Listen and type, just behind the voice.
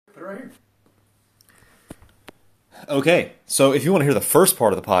right here. Okay, so if you want to hear the first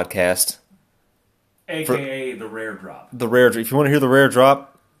part of the podcast, AKA the rare drop. If you want to hear the rare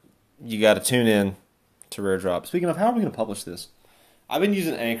drop, you got to tune in to Rare Drop. Speaking of, how are we going to publish this? I've been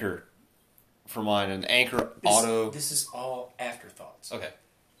using Anchor for mine, and Anchor Auto. This is all afterthoughts. Okay,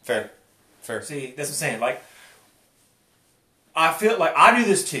 fair. See, that's what I'm saying. Like, I feel like I do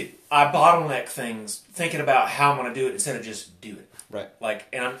this too. I bottleneck things, thinking about how I'm going to do it instead of just do it. Right. Like,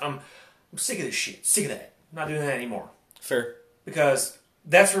 and I'm sick of this shit. Sick of that. I'm not doing that anymore. Fair. Because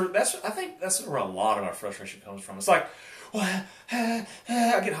I think that's where a lot of our frustration comes from. It's like, well, I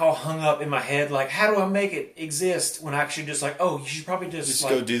get all hung up in my head. Like, how do I make it exist when I actually just like, oh, you should probably just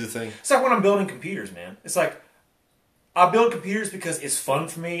like, go do the thing. It's like when I'm building computers, man. It's like I build computers because it's fun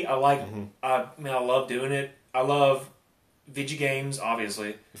for me. I like. I love doing it. I love video games,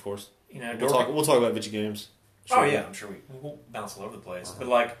 obviously. Of course. You know, we'll talk about video games. Sure. Oh yeah, I'm sure we'll bounce all over the place. But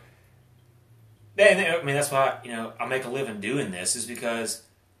like, that's why I make a living doing this is because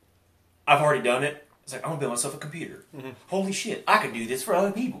I've already done it. It's like I'm gonna build myself a computer. Holy shit, I could do this for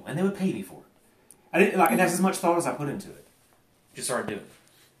other people, and they would pay me for it. I didn't and that's as much thought as I put into it. Just started doing it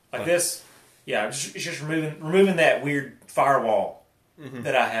like this. Yeah, it's just removing that weird firewall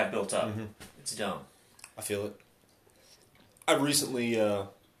that I have built up. It's dumb. I feel it. I've recently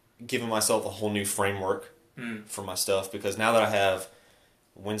given myself a whole new framework for my stuff because now that I have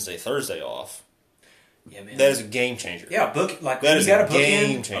Wednesday, Thursday off, yeah, man, that is a game changer. Yeah, that is a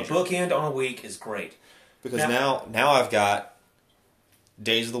game changer. A bookend on a week is great because now I've got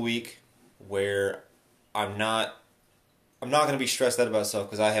days of the week where I'm not going to be stressed out about stuff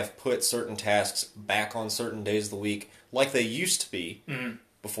because I have put certain tasks back on certain days of the week like they used to be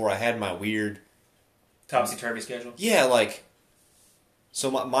before I had my weird topsy-turvy schedule. Yeah, like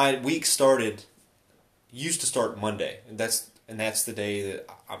so my week used to start Monday, and that's the day that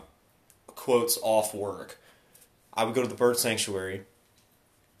I'm quotes off work. I would go to the bird sanctuary,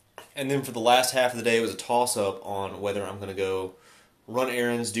 and then for the last half of the day it was a toss-up on whether I'm going to go run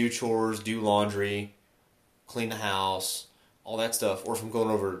errands, do chores, do laundry, clean the house, all that stuff, or if I'm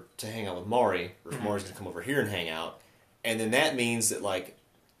going over to hang out with Mari, or if Mari's going to come over here and hang out. And then that means that like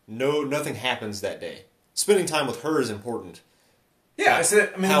nothing happens that day. Spending time with her is important. Yeah,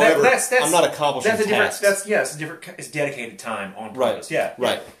 however, that's I'm not accomplishing tasks. It's dedicated time on purpose. Right,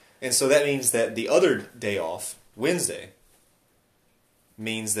 right. And so that means that the other day off, Wednesday,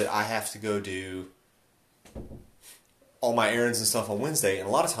 means that I have to go do all my errands and stuff on Wednesday, and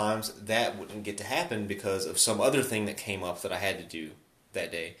a lot of times that wouldn't get to happen because of some other thing that came up that I had to do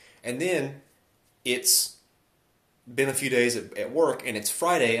that day. And then it's been a few days at work, and it's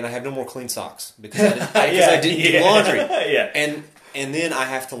Friday, and I have no more clean socks because I didn't do laundry. And then I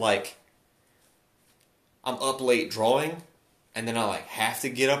have to I'm up late drawing, and then I have to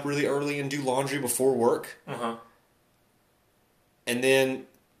get up really early and do laundry before work. And then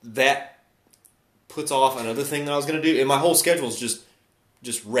that puts off another thing that I was going to do, and my whole schedule is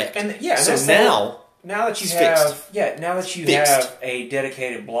just wrecked. And so now that you have a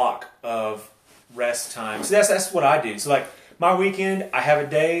dedicated block of rest time. So that's what I do. So like my weekend, I have a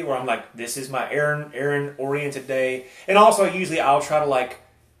day where I'm like, this is my errand oriented day, and also I'll try to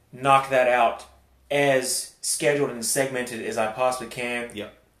knock that out as scheduled and segmented as I possibly can.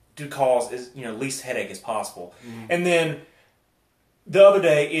 Yep. To cause least headache as possible. And then the other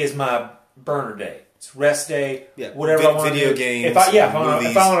day is my burner day. It's rest day. Yeah. Whatever I want to do. Video games. If I want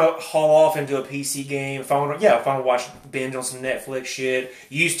to haul off into a PC game, if I want to watch binge on some Netflix shit.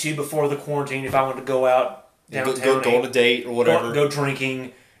 Used to before the quarantine. If I wanted to go out downtown, go on a date or whatever, go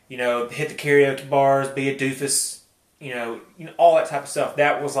drinking, hit the karaoke bars, be a doofus, all that type of stuff.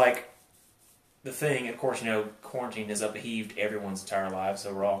 That was the thing. Of course, quarantine has upheaved everyone's entire lives,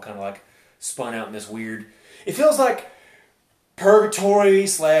 so we're all kind of spun out in this weird. It feels like purgatory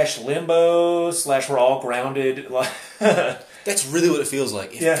 / limbo / we're all grounded. That's really what it feels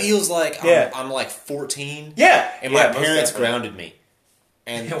like. It feels like I'm 14. Yeah. And my parents grounded me.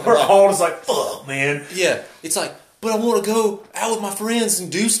 And we're all just fuck, man. Yeah. It's but I want to go out with my friends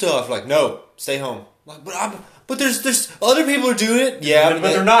and do stuff. No, stay home. But there's other people are doing it. Yeah. But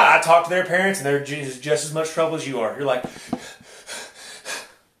they're not. I talk to their parents and they're just as much trouble as you are. You're like...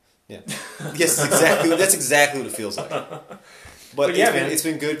 Yeah. Yes, exactly. That's exactly what it feels like. But it's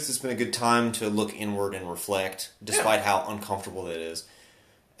been good because it's been a good time to look inward and reflect, despite how uncomfortable that is.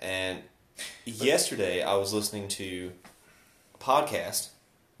 And yesterday, I was listening to a podcast.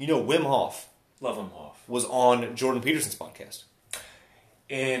 Wim Hof. Love Wim Hof. Was on Jordan Peterson's podcast.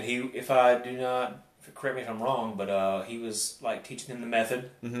 And correct me if I'm wrong, but he was teaching them the method,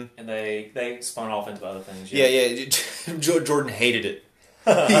 and they spun off into other things. Yeah. Jordan hated it.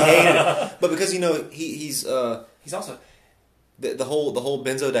 He hated it. But because, he's also... the whole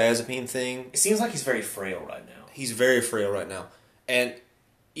benzodiazepine thing. It seems like he's very frail right now. He's very frail right now. And,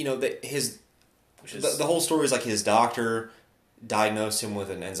 the whole story is like his doctor diagnosed him with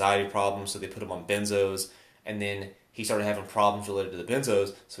an anxiety problem, so they put him on benzos, and then he started having problems related to the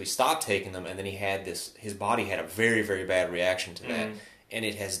benzos, so he stopped taking them, and then his body had a very, very bad reaction to that, and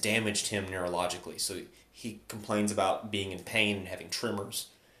it has damaged him neurologically. So he complains about being in pain and having tremors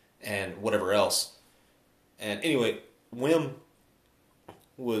and whatever else. And anyway, Wim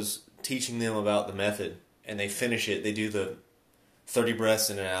was teaching them about the method, and they finish it. They do the 30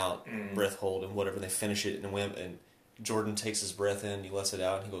 breaths in and out, breath hold, and whatever. They finish it, and Jordan takes his breath in, he lets it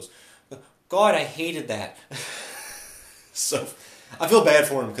out, and he goes, God, I hated that. So I feel bad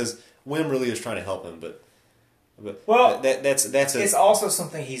for him because Wim really is trying to help him, but that's it's also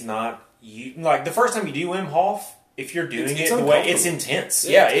something he's not. Like the first time you do Wim Hof, if you're doing it the way it's intense,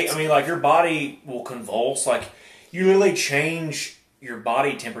 your body will convulse. Like you literally change your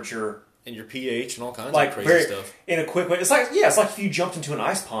body temperature and your pH and all kinds of crazy stuff in a quick way. It's like if you jumped into an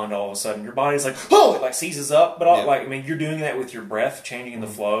ice pond all of a sudden, your body's like, oh, it like seizes up. But you're doing that with your breath, changing the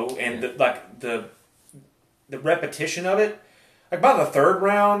flow, and the repetition of it. Like by the third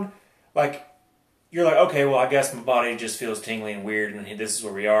round, you're like, okay, well, I guess my body just feels tingly and weird, and this is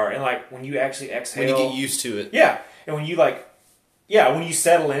where we are. And when you actually exhale, when you get used to it, and when you when you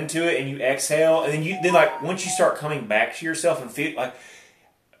settle into it and you exhale, and then once you start coming back to yourself and feel like.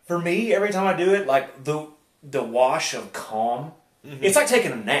 For me, every time I do it, the wash of calm, it's like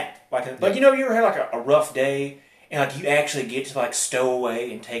taking a nap. You ever had a rough day and you actually get to stow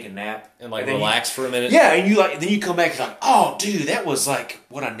away and take a nap and relax for a minute. Yeah, and then you come back and like, oh, dude, that was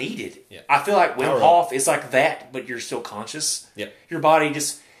what I needed. Yeah. I feel like Wim Hof is like that, but you're still conscious. Yep. Your body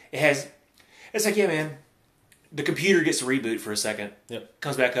it's like, yeah, man, the computer gets a reboot for a second,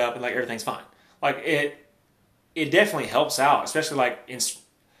 comes back up, and everything's fine. It definitely helps out, especially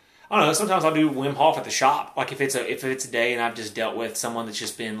I don't know. Sometimes I'll do Wim Hof at the shop. If it's a day and I've just dealt with someone that's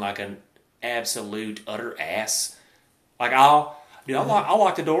just been an absolute utter ass. I'll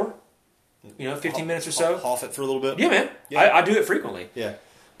lock the door. 15 minutes or so. Hof it for a little bit. Yeah, man. Yeah. I do it frequently. Yeah,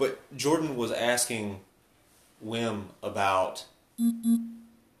 but Jordan was asking Wim about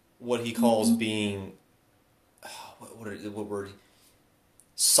what he calls being what word?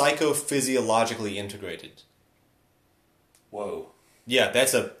 Psychophysiologically integrated. Whoa. Yeah,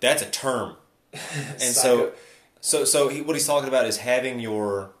 that's a term, and so what he's talking about is having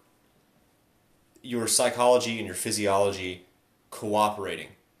your psychology and your physiology cooperating,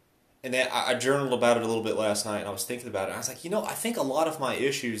 and that I journaled about it a little bit last night, and I was thinking about it. And I was like, I think a lot of my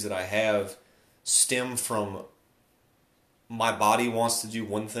issues that I have stem from my body wants to do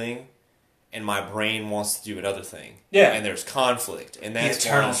one thing, and my brain wants to do another thing. Yeah, and there's conflict, and that's the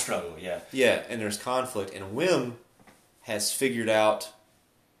eternal struggle. Yeah, and there's conflict, and Wim has figured out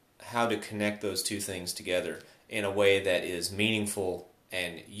how to connect those two things together in a way that is meaningful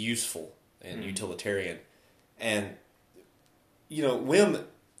and useful and utilitarian. And, Wim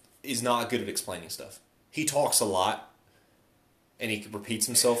is not good at explaining stuff. He talks a lot, and he repeats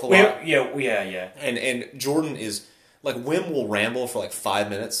himself a lot. Yeah. And Jordan is, Wim will ramble for 5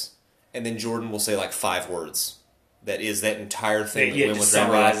 minutes, and then Jordan will say 5 words. That is that entire thing that Wim was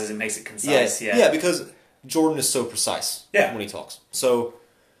summarizes and makes it concise. Yeah, because Jordan is so precise when he talks. So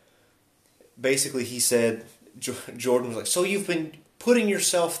basically he said, Jordan was like, so you've been putting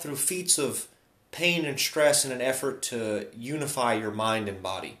yourself through feats of pain and stress in an effort to unify your mind and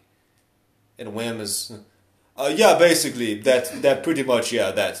body. And Wim is, basically, that pretty much,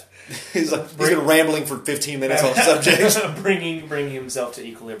 that. He's been rambling for 15 minutes on the subject. bringing himself to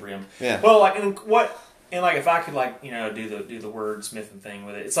equilibrium. Yeah. Well, if I could, do the wordsmithing thing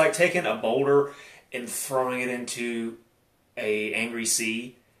with it, it's like taking a boulder and throwing it into a angry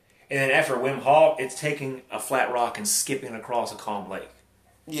sea. And then after Wim Hof, it's taking a flat rock and skipping across a calm lake.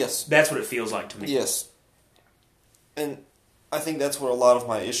 Yes. That's what it feels like to me. Yes. And I think that's where a lot of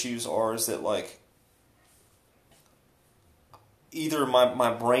my issues are, is that, either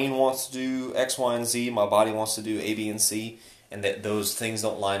my brain wants to do X, Y, and Z, my body wants to do A, B, and C, and that those things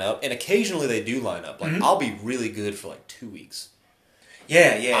don't line up. And occasionally they do line up. I'll be really good for 2 weeks.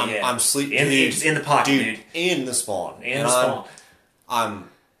 Yeah. I'm sleeping in the pocket, dude. In the spawn.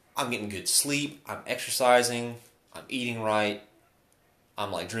 I'm getting good sleep. I'm exercising. I'm eating right.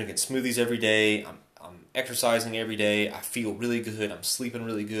 I'm drinking smoothies every day. I'm exercising every day. I feel really good. I'm sleeping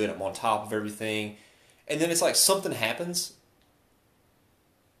really good. I'm on top of everything. And then it's something happens,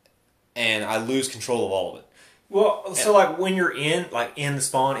 and I lose control of all of it. Well, so like when you're in the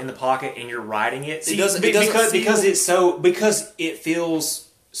spawn in the pocket and you're riding it, see, because it feels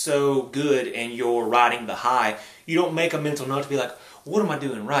so good and you're riding the high, you don't make a mental note to be like, what am I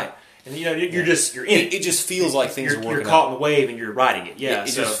doing right? And you're in it. It just feels like things are working out. You're caught in the wave and you're riding it. Yeah,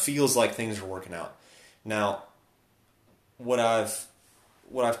 it just feels like things are working out. Now, what I've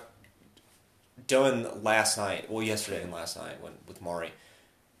done yesterday and last night with Mari,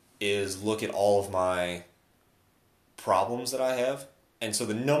 is look at all of my problems that I have, and so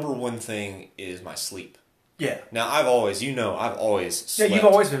the number one thing is my sleep. Yeah. Now I've always slept. Yeah, you've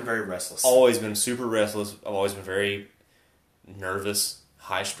always been very restless. Always been super restless. I've always been very nervous,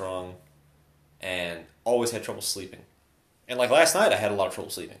 high strung, and always had trouble sleeping. And like last night, I had a lot of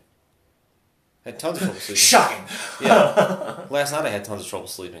trouble sleeping. Had tons of trouble sleeping. Shocking. Yeah. Last night I had tons of trouble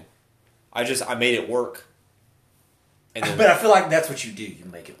sleeping. I made it work. And then, but I feel like that's what you do. You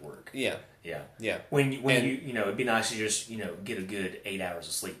make it work. Yeah. Yeah. Yeah. When it'd be nice to just, get a good 8 hours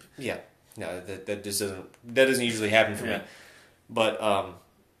of sleep. Yeah. No, that just doesn't usually happen for me. But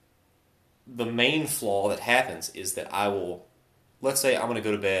the main flaw that happens is that let's say I'm going to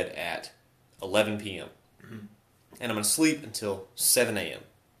go to bed at 11 p.m. Mm-hmm. and I'm going to sleep until 7 a.m.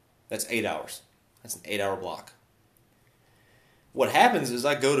 That's 8 hours. That's an 8-hour block. What happens is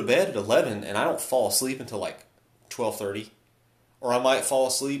I go to bed at 11 and I don't fall asleep until like 12:30, or I might fall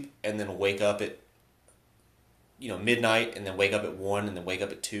asleep and then wake up at midnight, and then wake up at 1, and then wake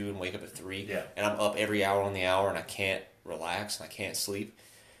up at 2, and wake up at 3. Yeah. And I'm up every hour on the hour, and I can't relax, and I can't sleep.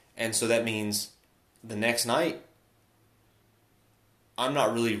 And so that means the next night, I'm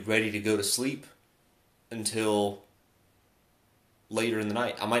not really ready to go to sleep until later in the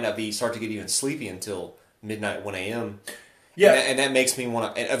night. I might not start to get even sleepy until midnight, 1 a.m. Yeah. And that makes me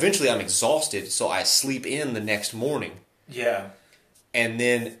want to... And eventually I'm exhausted, so I sleep in the next morning. Yeah. And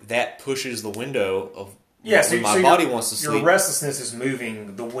then that pushes the window of when my body wants to sleep. Your restlessness is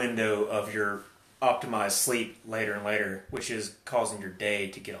moving the window of your optimized sleep later and later, which is causing your day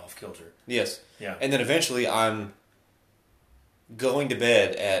to get off kilter. Yes. Yeah. And then eventually I'm trying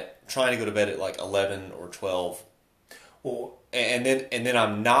to go to bed at like 11 or 12. Well, and then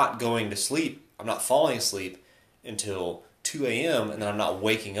I'm not going to sleep. I'm not falling asleep until 2 a.m. and then I'm not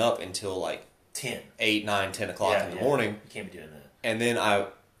waking up until like 8, 9, 10 o'clock in the morning. You can't be doing that. And then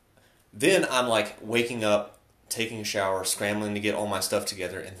I'm like waking up, taking a shower, scrambling to get all my stuff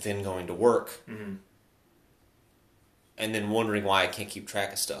together, and then going to work. Mm-hmm. And then wondering why I can't keep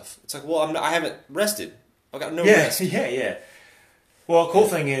track of stuff. It's like, well, I haven't rested. I've got no rest. Yeah. Well, the cool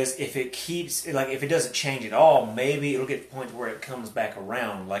thing is, if it doesn't change at all, maybe it'll get to the point where it comes back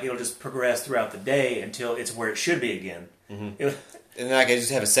around. Like, it'll just progress throughout the day until it's where it should be again. Mm-hmm. And then I can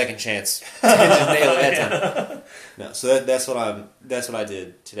just have a second chance to just nail it that time. No, so that's what I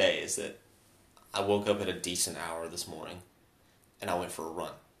did today, is that I woke up at a decent hour this morning, and I went for a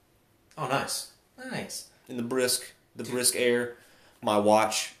run. Oh, nice. In the brisk air. My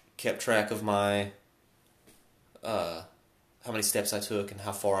watch kept track of my how many steps I took and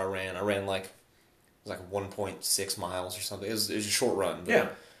how far I ran. I ran like 1.6 miles or something. It was a short run.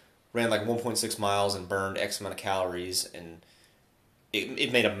 But ran like 1.6 miles and burned X amount of calories, and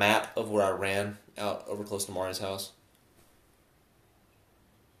it made a map of where I ran out over close to Mari's house.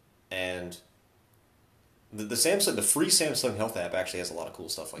 And the free Samsung Health app actually has a lot of cool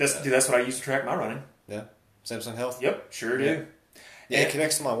stuff like that. Dude, that's what I use to track my running. Yeah, Samsung Health. Yep, sure do. Yeah, it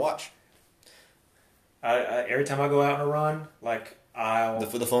connects to my watch. I every time I go out on a run, like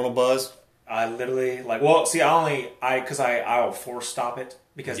the phone will buzz. I literally I'll force stop it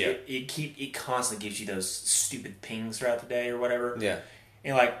because it constantly gives you those stupid pings throughout the day or whatever. Yeah,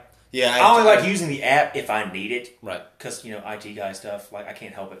 and like yeah, I only like using the app if I need it, right? Because IT guy stuff, like I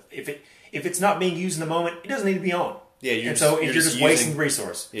can't help it. If it's not being used in the moment, it doesn't need to be on. Yeah, you're just wasting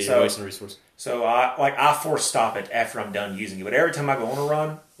resource. Yeah, you're wasting resource. So I force stop it after I'm done using it. But every time I go on a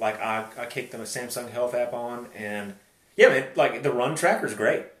run, like I kick the Samsung Health app on, and yeah, man, like the run tracker is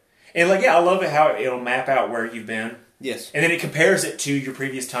great. And like I love it how it'll map out where you've been. Yes. And then it compares it to your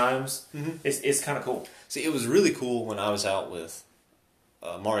previous times. Mm-hmm. It's kind of cool. See, it was really cool when I was out with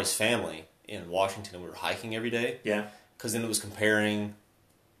Mari's family in Washington and we were hiking every day. Yeah. Because then it was comparing.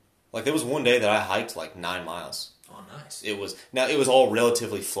 Like there was one day that I hiked like 9 miles. Oh, nice. It was all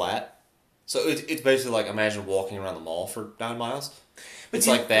relatively flat. So it's basically like imagine walking around the mall for 9 miles. But it's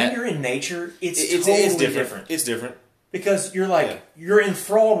like that. When you're in nature, it's totally different. It's different. Because you're you're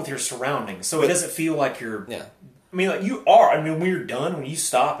enthralled with your surroundings, so it doesn't feel like you're... Yeah. I mean, like you are. I mean, when you're done, when you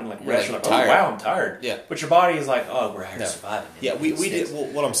stop and like rest, you're like, tired. Oh, wow, I'm tired. Yeah. But your body is like, oh, we're surviving. Yeah, we did... Well,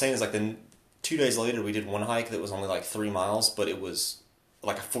 what I'm saying is like 2 days later, we did one hike that was only like 3 miles, but it was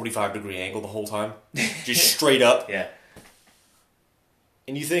like a 45-degree angle the whole time, just straight up. Yeah.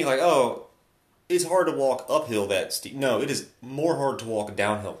 And you think like, oh, it's hard to walk uphill that steep. No, it is more hard to walk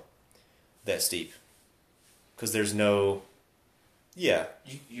downhill that steep because there's no. Yeah.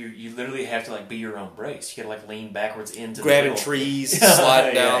 You literally have to like be your own brace. You gotta like lean backwards into grabbing the hill. trees,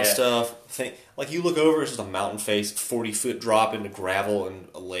 sliding down Yeah. stuff. Like you look over, it's just a mountain face, 40-foot drop into gravel and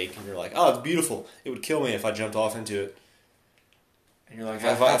a lake, and you're like, oh, it's beautiful. It would kill me if I jumped off into it. And you're like,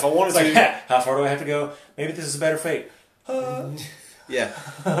 if I wanted it's to, like, how far do I have to go? Maybe this is a better fate. yeah.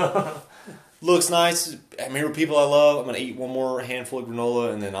 Looks nice. I'm here with people I love. I'm gonna eat one more handful of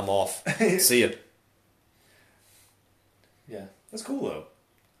granola and then I'm off. See ya. Yeah, that's cool though.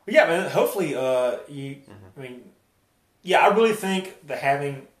 But yeah, man. Hopefully, you. I mean, yeah, I really think that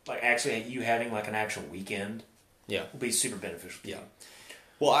having like actually you having like an actual weekend, yeah, will be super beneficial. Yeah.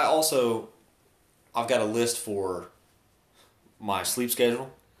 Well, I've got a list for my sleep schedule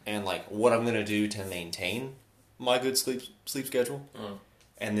and like what I'm gonna do to maintain my good sleep schedule,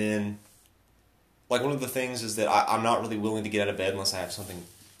 and then like one of the things is that I'm not really willing to get out of bed unless I have something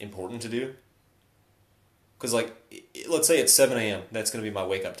important to do. Because, like, let's say it's 7 a.m. That's going to be my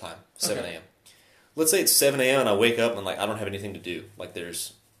wake-up time, 7 a.m. Let's say it's 7 a.m. and I wake up and, like, I don't have anything to do. Like,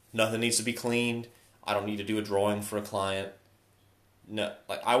 there's nothing needs to be cleaned. I don't need to do a drawing for a client. No,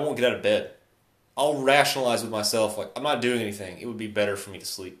 like, I won't get out of bed. I'll rationalize with myself, like, I'm not doing anything. It would be better for me to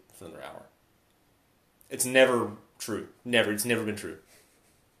sleep for another hour. It's never true. Never. It's never been true.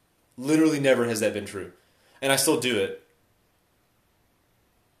 Literally never has that been true. And I still do it.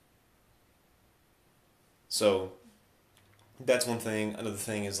 So, that's one thing. Another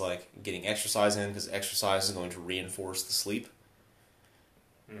thing is, like, getting exercise in, because exercise is going to reinforce the sleep.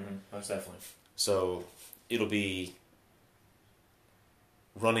 Most definitely. So, it'll be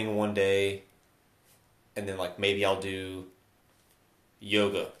running one day, and then, like, maybe I'll do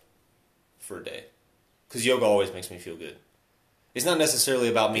yoga for a day. Because yoga always makes me feel good. It's not necessarily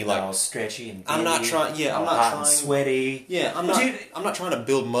about me, like... all stretchy and I'm not trying... Yeah, I'm not hot trying... and sweaty. Yeah, I'm not trying to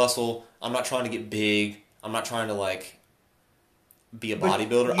build muscle. I'm not trying to get big. I'm not trying to, like, be a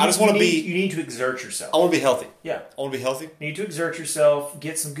bodybuilder. I just want to be... You need to exert yourself. I want to be healthy. Yeah. I want to be healthy. You need to exert yourself,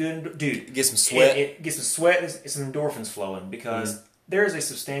 get some good... Dude. Get some sweat. Get some sweat, and some endorphins flowing, because there is a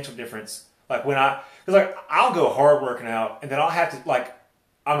substantial difference. Like, when I... Because, like, I'll go hard working out, and then I'll have to, like...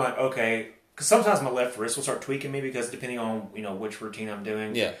 I'm like, okay... Because sometimes my left wrist will start tweaking me, because depending on, you know, which routine I'm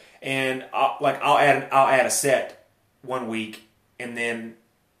doing. Yeah. And, I'll add a set one week, and then...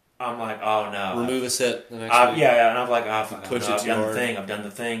 I'm like, oh no! Remove a set the next week. Yeah, and I'm like, oh, Push it I've too done hard. the thing. I've done the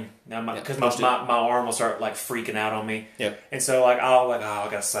thing. Now, because pushed my arm will start like freaking out on me. Yeah. And so like, I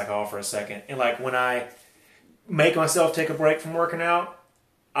gotta slack off for a second. And like when I make myself take a break from working out,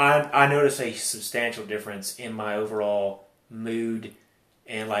 I notice a substantial difference in my overall mood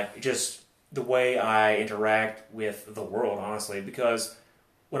and like just the way I interact with the world. Honestly, because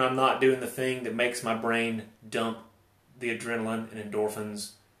when I'm not doing the thing that makes my brain dump the adrenaline and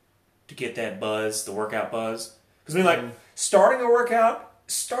endorphins to get that buzz, the workout buzz. Because I mean, like, starting a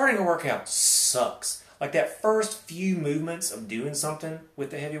workout sucks. Like, that first few movements of doing something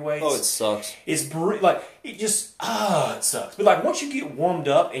with the heavy weights. Oh, it sucks. It sucks. But, like, once you get warmed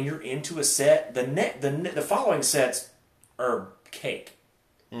up and you're into a set, the following sets are cake.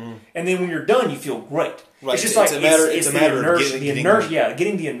 Mm-hmm. And then when you're done, you feel great. Right. It's just it's a matter of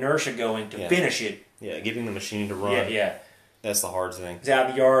getting the inertia going to finish it. Yeah, getting the machine to run. Yeah. That's the hard thing. It's out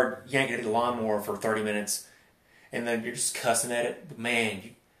in the yard, yanking the lawnmower for 30 minutes, and then you're just cussing at it. But man,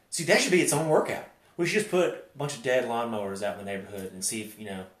 see, that should be its own workout. We should just put a bunch of dead lawnmowers out in the neighborhood and see if, you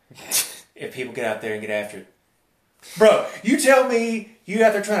know, if people get out there and get after it. Bro, you tell me you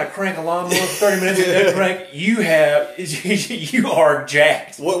out there trying to crank a lawnmower for 30 minutes and crank, you are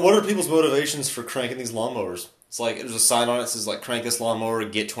jacked. What are people's motivations for cranking these lawnmowers? It's like, there's a sign on it that says, like, crank this lawnmower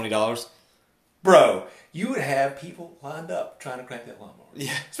and get $20. Bro, you would have people lined up trying to crank that lawnmower.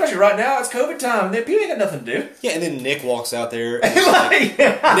 Yeah. Especially right now, it's COVID time. People ain't got nothing to do. Yeah, and then Nick walks out there and Nick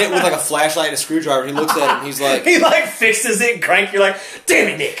with like a flashlight and a screwdriver. He looks at it and he's like... He like fixes it and crank. You're like, damn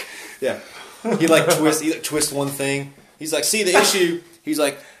it, Nick. Yeah. He twists one thing. He's like, see the issue? He's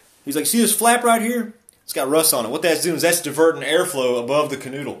like, see this flap right here? It's got rust on it. What that's doing is that's diverting airflow above the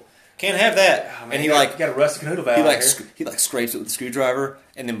canoodle. Can't have that. Oh, man, and he you got a rusty canoodle valve. He scrapes it with the screwdriver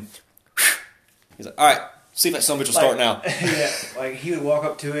and then he's like, all right, see if that son of a bitch will start now. Yeah, like he would walk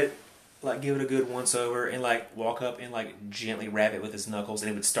up to it, like give it a good once over, and like walk up and like gently rap it with his knuckles,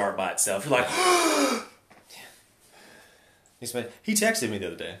 and it would start by itself. You're like, he texted me the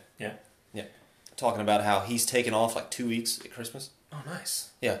other day. Yeah. Talking about how he's taken off like 2 weeks at Christmas. Oh, nice.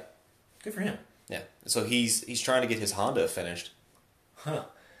 Yeah. Good for him. Yeah. So he's trying to get his Honda finished. Huh.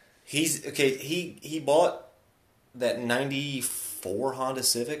 He bought that 94 Honda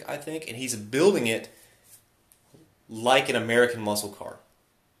Civic, I think, and he's building it like an American muscle car.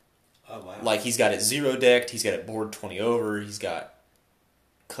 Oh, wow. Like, he's got it zero decked, he's got it bored 20 over, he's got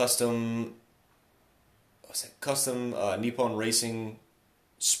custom Nippon Racing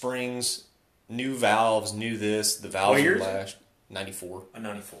springs, new valves, new this, the valves are lashed. 94. A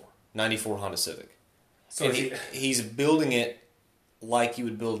 94. 94 Honda Civic. So and he's building it like you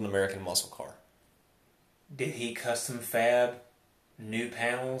would build an American muscle car. Did he custom fab new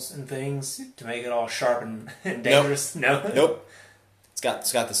panels and things to make it all sharp and dangerous? Nope. No? Nope.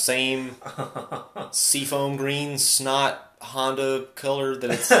 It's got the same seafoam green snot Honda color that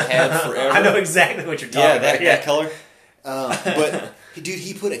it's had forever. I know exactly what you're talking about. That color. But, dude,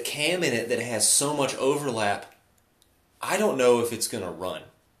 he put a cam in it that has so much overlap. I don't know if it's going to run.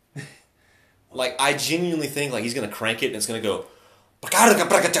 Like, I genuinely think like he's going to crank it and it's going to go... And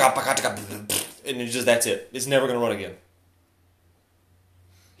it's just, that's it. It's never going to run again.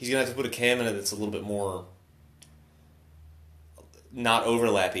 He's going to have to put a cam in it that's a little bit more... not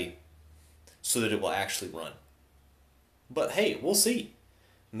overlappy, so that it will actually run. But hey, we'll see.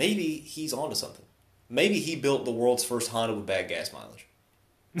 Maybe he's onto something. Maybe he built the world's first Honda with bad gas mileage.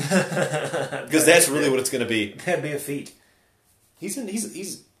 Because that's really what it's going to be. That'd be a feat. He's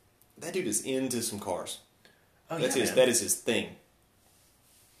that dude is into some cars. Oh, that is his thing.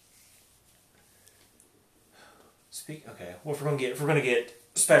 Okay. Well, if we're gonna get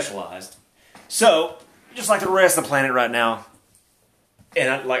specialized, so just like the rest of the planet right now, and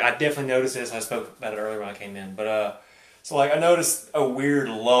I definitely noticed this. I spoke about it earlier when I came in, but so like I noticed a weird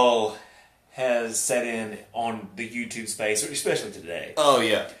lull has set in on the YouTube space, especially today. Oh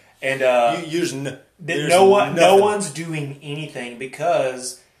yeah, and no one's doing anything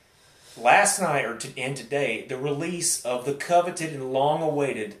because last night and today the release of the coveted and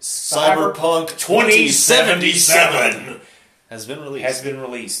long-awaited Cyberpunk 2077 has been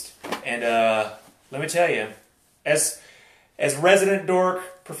released. And let me tell you, as resident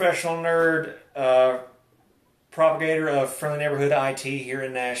dork, professional nerd, propagator of friendly neighborhood IT here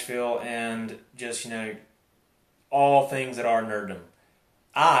in Nashville, and just, all things that are nerddom,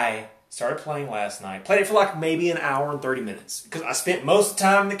 I started playing last night. Played it for like maybe an hour and 30 minutes. Because I spent most of the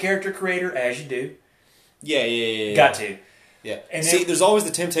time in the character creator, as you do. Yeah. Got to. Yeah. And see, there's always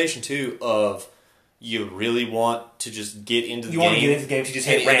the temptation, too, of you really want to just get into the game. You want to get into the game, so you just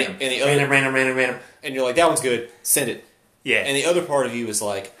hit random. And you're like, that one's good. Send it. Yeah. And the other part of you is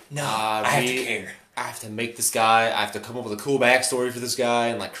like, no, I have to care. I have to make this guy. I have to come up with a cool backstory for this guy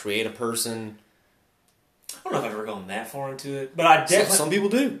and like create a person. I don't know if I've ever gone that far into it, but I definitely... Some people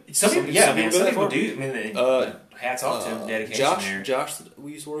do. Some people do. I mean, hats off to them, dedication there. Josh, that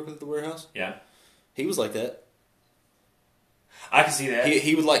we used to work with at the warehouse. Yeah. He was like that. I can see that.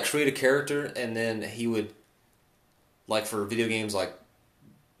 He would like create a character, and then he would, like for video games like...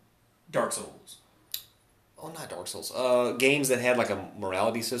 Dark Souls. Oh, not Dark Souls. Games that had like a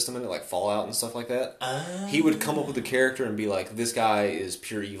morality system in it, like Fallout and stuff like that. He would come up with a character and be like, this guy is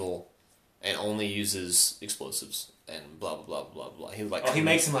pure evil and only uses explosives and blah, blah, blah, blah, blah. He would like... he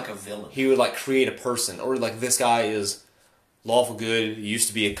makes him like a villain. He would like create a person. Or like, this guy is lawful good, used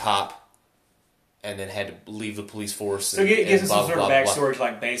to be a cop, and then had to leave the police force. So it gives him some sort of backstory to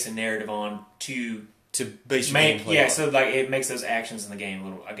like base a narrative on to base your gameplay. Yeah, so like it makes those actions in the game a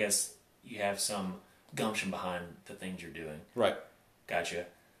little... I guess you have some gumption behind the things you're doing. Right. Gotcha.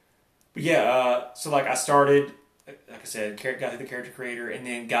 But yeah, so like I started... Like I said, got through the character creator and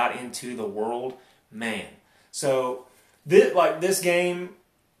then got into the world. Man. So, this game,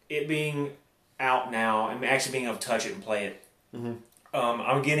 it being out now, and actually being able to touch it and play it,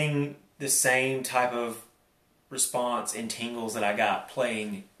 I'm getting the same type of response and tingles that I got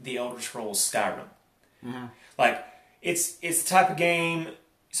playing The Elder Scrolls Skyrim. Mm-hmm. Like, it's the type of game...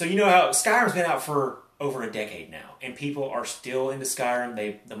 So you know how Skyrim's been out for over a decade now, and people are still into Skyrim.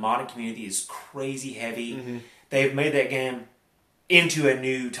 The modding community is crazy heavy. Mm-hmm. They've made that game into a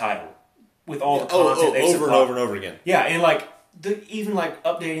new title with all the content they've over and over and over again. Yeah, and like even like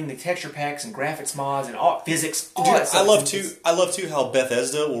updating the texture packs and graphics mods and all physics. All that stuff. I love too how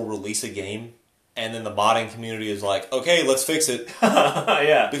Bethesda will release a game and then the modding community is like, okay, let's fix it.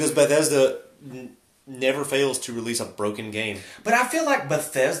 Yeah, because Bethesda never fails to release a broken game. But I feel like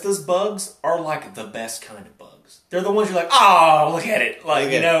Bethesda's bugs are like the best kind of bugs. They're the ones you're like, oh, look at it. Like,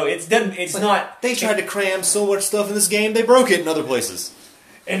 it's not... They tried to cram so much stuff in this game, they broke it in other places.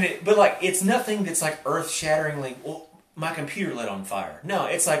 But like, it's nothing that's like earth-shatteringly, well, my computer lit on fire. No,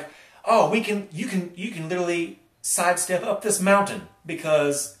 it's like, oh, you can literally sidestep up this mountain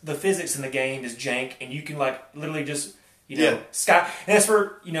because the physics in the game is jank, and you can like literally just, You know, and that's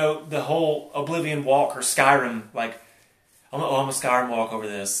where, you know, the whole Oblivion walk or Skyrim, like, I'm a Skyrim walk over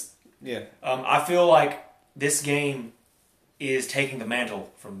this. Yeah. I feel like this game is taking the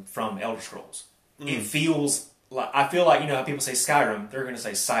mantle from Elder Scrolls. It feels like, I feel like, you know how people say Skyrim, they're going to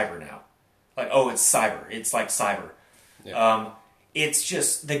say cyber now. Like, oh, it's cyber. It's like cyber. Yeah. It's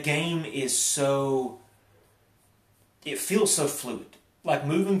just, the game is so, it feels so fluid. Like,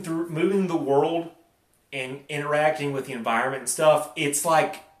 moving the world and interacting with the environment and stuff, it's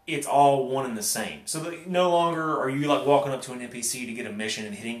like, it's all one and the same. So no longer are you like walking up to an NPC to get a mission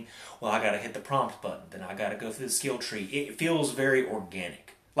and hitting, well, I got to hit the prompt button, then I got to go through the skill tree. It feels very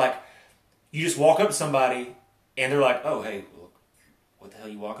organic. Like, you just walk up to somebody and they're like, oh, hey, look, what the hell are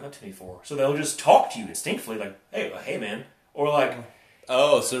you walking up to me for? So they'll just talk to you instinctively, like, hey man. Or like...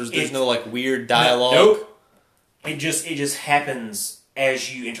 Oh, so there's no like weird dialogue? Nope. It just happens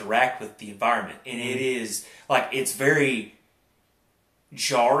as you interact with the environment. And it is, like, it's very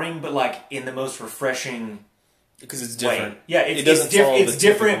jarring, but like in the most refreshing because it's different. Way. Yeah, it's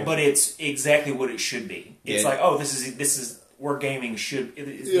different, but it's exactly what it should be. It's like, oh, this is where gaming should,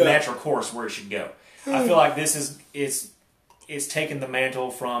 it's the natural course where it should go. I feel like this is it's taken the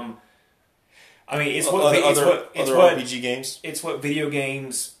mantle from, I mean, it's what RPG games. It's what video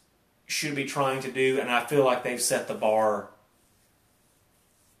games should be trying to do, and I feel like they've set the bar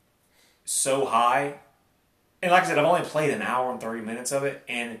so high. And like I said, I've only played an hour and 30 minutes of it,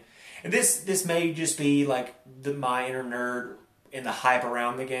 and this may just be like my inner nerd and the hype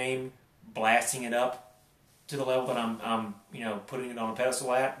around the game blasting it up to the level that I'm putting it on a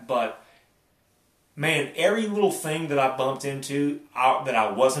pedestal at. But man, every little thing that I bumped into that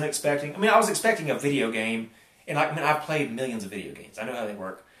I wasn't expecting. I mean, I was expecting a video game, and I've played millions of video games. I know how they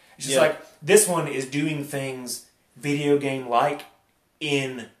work. It's just like this one is doing things video game like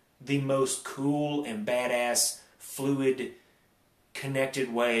in the most cool and badass, fluid,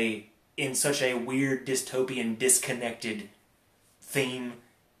 connected way in such a weird, dystopian, disconnected theme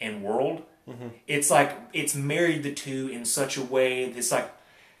and world. Mm-hmm. It's like, it's married the two in such a way that's like,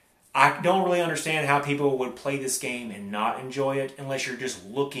 I don't really understand how people would play this game and not enjoy it unless you're just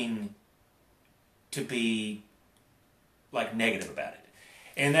looking to be like negative about it.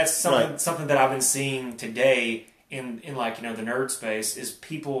 And that's something that I've been seeing today in like, the nerd space is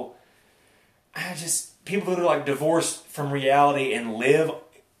people who are like divorced from reality and live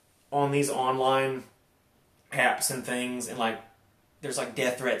on these online apps and things, and like there's like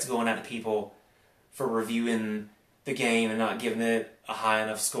death threats going out to people for reviewing the game and not giving it a high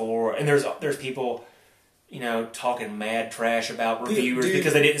enough score, and there's people talking mad trash about reviewers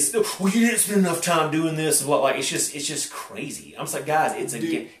because they didn't. Well, you didn't spend enough time doing this. Like it's just crazy. I'm just like, guys, it's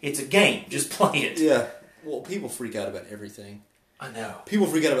a game. Just play it. Yeah. Well, people freak out about everything. I know. People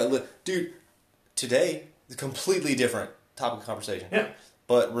freak out about today is a completely different topic of conversation. Yeah.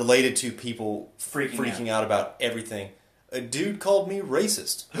 But related to people freaking out about everything. A dude called me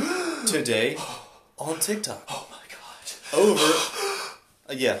racist today on TikTok. Oh my god.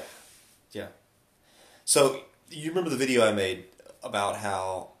 Yeah. So, you remember the video I made about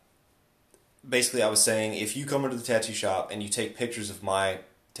how basically I was saying if you come into the tattoo shop and you take pictures of my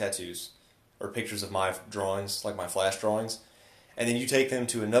tattoos or pictures of my drawings, like my flash drawings, and then you take them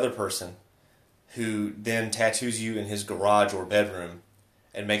to another person who then tattoos you in his garage or bedroom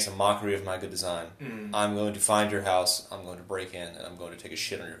and makes a mockery of my good design, I'm going to find your house, I'm going to break in, and I'm going to take a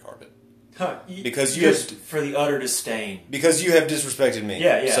shit on your carpet. Huh, because for the utter disdain. Because you have disrespected me.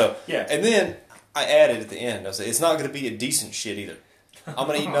 Yeah. And then I added at the end, I said, it's not going to be a decent shit either. I'm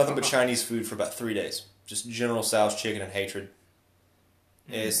going to eat nothing but Chinese food for about 3 days. Just General Tso's chicken and hatred.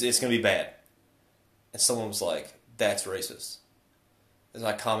 It's going to be bad. And someone was like, that's racist. And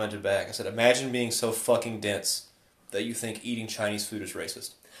I commented back, I said, imagine being so fucking dense that you think eating Chinese food is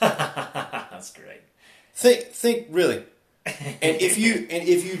racist. That's great. Think really. And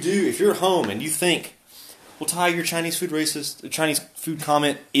if you're home and you think, well, Ty, your Chinese food racist, the Chinese food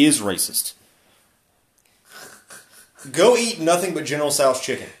comment is racist. Go eat nothing but General Tso's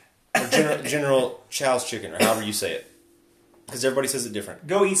chicken. Or General Chow's chicken, or however you say it. Because everybody says it different.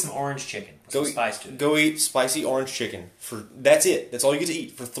 Go eat some orange chicken. Go eat spicy orange chicken. That's it. That's all you get to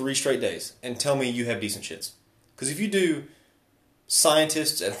eat for 3 straight days. And tell me you have decent shits. Because if you do,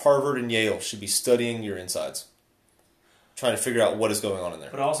 scientists at Harvard and Yale should be studying your insides. Trying to figure out what is going on in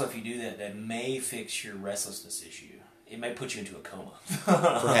there. But also, if you do that, that may fix your restlessness issue. It may put you into a coma.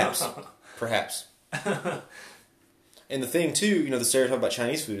 Perhaps. And the thing, too, the stereotype about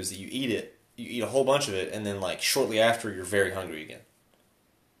Chinese food is that you eat a whole bunch of it, and then, like, shortly after, you're very hungry again.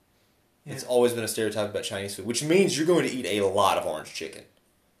 Yeah. It's always been a stereotype about Chinese food, which means you're going to eat a lot of orange chicken.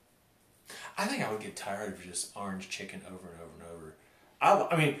 I think I would get tired of just orange chicken over and over and over.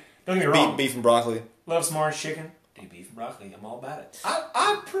 I mean, don't get me wrong. Beef and broccoli. Love some orange chicken. Do beef and broccoli. I'm all about it.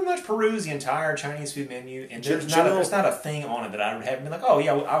 I pretty much peruse the entire Chinese food menu, and there's not a thing on it that I haven't been like, oh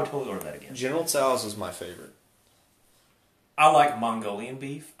yeah, I would totally order that again. General Tso's is my favorite. I like Mongolian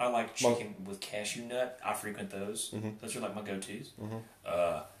beef. I like chicken with cashew nut. I frequent those. Mm-hmm. Those are like my go-tos. Mm-hmm.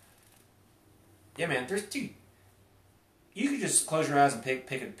 Yeah, man. Dude, you could just close your eyes and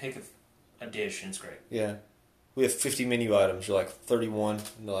pick a dish, and it's great. Yeah. We have 50 menu items. You're like 31, and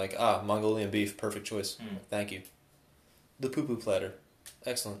they're like, Mongolian beef, perfect choice. Thank you. The poo-poo platter,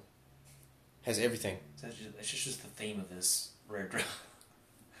 excellent. Has everything. It's just the theme of this rare drop.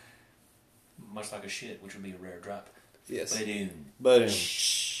 Much like a shit, which would be a rare drop. Yes. But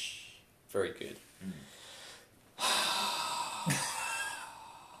very good. Are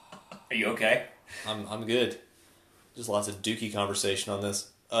you okay? I'm good. Just lots of dookie conversation on this.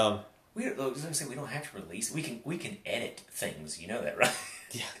 We don't have to release. We can edit things. You know that, right?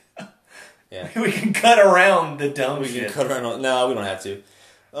 Yeah. Yeah. We can cut around the dumb shit. We can cut around. No, we don't have to.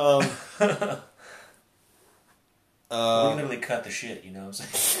 We can literally cut the shit. You know what I'm saying?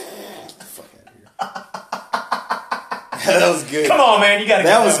 Fuck out of here. That was good. Come on, man. You gotta.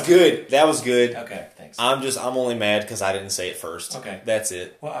 That was good. That was good. Okay, thanks. I'm only mad because I didn't say it first. Okay, that's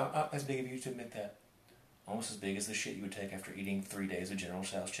it. Well, that's big of you to admit that. Almost as big as the shit you would take after eating 3 days of General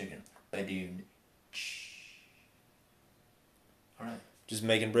Tso's chicken. But dude. All right. Just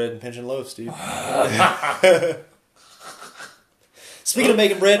making bread and pinching loaves, dude. Speaking of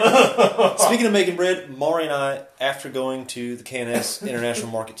making bread, Maury and I, after going to the K&S International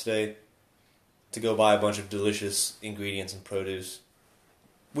Market today to go buy a bunch of delicious ingredients and produce,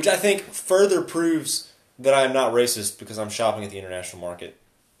 which I think further proves that I am not racist because I'm shopping at the International Market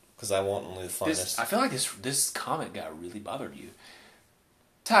because I want only the finest. I feel like this comment got really bothered you.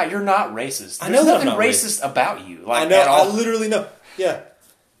 Ty, you're not racist. There's I know that nothing I'm not racist about you. Like, I know. at all. I literally know. Yeah.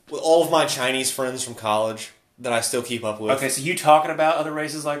 With all of my Chinese friends from college that I still keep up with. Okay, so you talking about other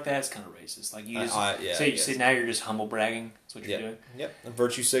races like that is kind of racist. Like you just, yeah, so now you're just humble bragging. That's what you're doing. Yep.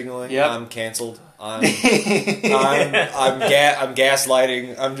 Virtue signaling. Yep. I'm canceled. I'm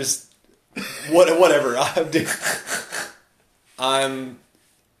gaslighting. I'm just whatever. I'm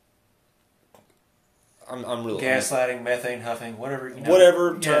really gaslighting, methane huffing, whatever.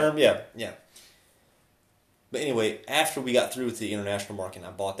 Whatever term. Yeah. But anyway, after we got through with the International Market, and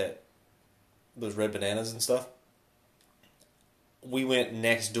I bought those red bananas and stuff. We went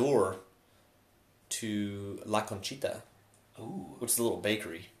next door to La Conchita, which is a little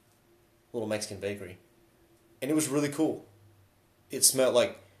bakery, a little Mexican bakery, and it was really cool. It smelled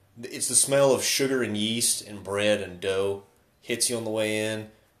like it's the smell of sugar and yeast and bread and dough hits you on the way in.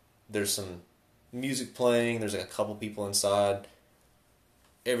 There's some music playing. There's like a couple people inside.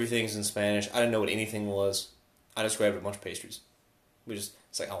 Everything's in Spanish. I didn't know what anything was. I just grabbed a bunch of pastries. It's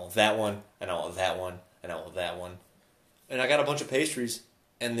like, I want that one, and I want that one, and I want that one. And I got a bunch of pastries,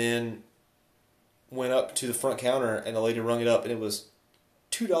 and then went up to the front counter, and the lady rung it up, and it was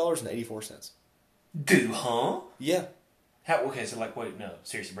 $2.84. Dude, huh? Yeah. Okay, so wait, no,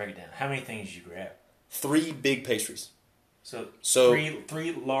 seriously, break it down. How many things did you grab? 3 big pastries. So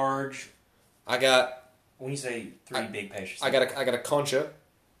three large. I got. When you say three big pastries, I got a concha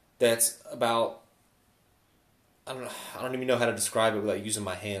that's about. I don't even know how to describe it without using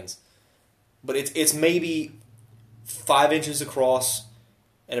my hands, but it's maybe 5 inches across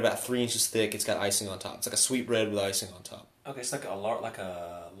and about 3 inches thick. It's got icing on top. It's like a sweetbread with icing on top. Okay, it's like a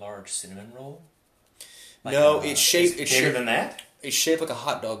large cinnamon roll. It's shaped. It's bigger shaped, than that. It's shaped like a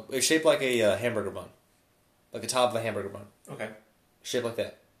hot dog. It's shaped like a hamburger bun, like the top of a hamburger bun. Okay. Shaped like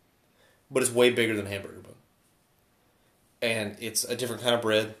that, but it's way bigger than a hamburger bun. And it's a different kind of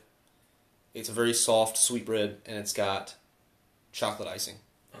bread. It's a very soft, sweet bread, and it's got chocolate icing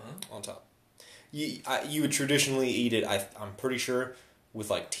on top. You would traditionally eat it, I'm pretty sure, with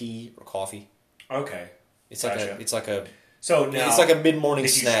like tea or coffee. Okay. It's like a it's like a mid-morning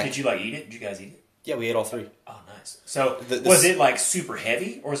snack. Did you eat it? Did you guys eat it? Yeah, we ate all 3. Oh, nice. So was it like super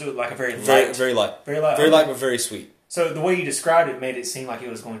heavy, or was it like a very light? Very light. Very light. Very light, but very sweet. So the way you described it made it seem like it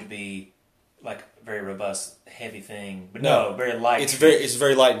was going to be like a very robust, heavy thing, but no, very light. It's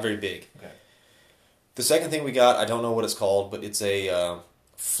very light and very big. Okay. The second thing we got, I don't know what it's called, but it's a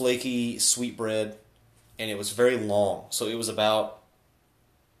flaky sweet bread, and it was very long. So it was about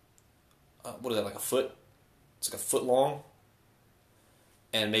what is that, like a foot? It's like a foot long,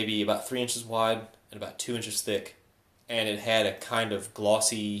 and maybe about 3 inches wide and about 2 inches thick, and it had a kind of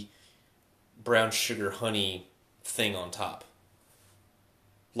glossy brown sugar honey thing on top.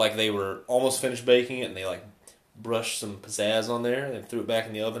 Like they were almost finished baking it, and they brushed some pizzazz on there and threw it back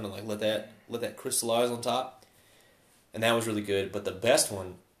in the oven and like let that crystallize on top. And that was really good. But the best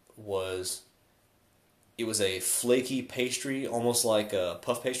one was, it was a flaky pastry, almost like a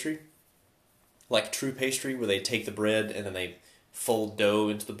puff pastry. Like true pastry, where they take the bread and then they fold dough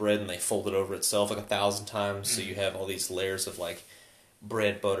into the bread and they fold it over itself like 1,000 times. So you have all these layers of like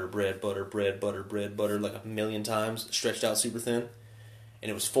bread, butter, bread, butter, bread, butter, bread, butter, like 1,000,000 times, stretched out super thin. And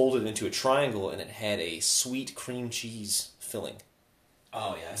it was folded into a triangle, and it had a sweet cream cheese filling.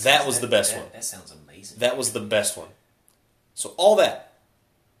 Oh, yeah. That was the best one. That sounds amazing. That was the best one. So all that,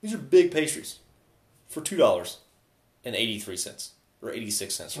 these are big pastries for $2.83 or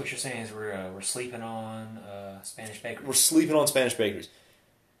 86 cents. What you're saying is we're sleeping on Spanish bakeries. We're sleeping on Spanish bakeries.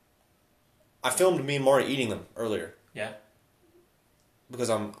 I filmed me and Mari eating them earlier. Yeah.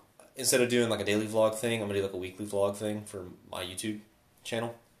 Because instead of doing like a daily vlog thing, I'm going to do like a weekly vlog thing for my YouTube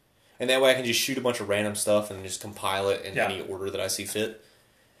channel. And that way I can just shoot a bunch of random stuff and just compile it in any order that I see fit.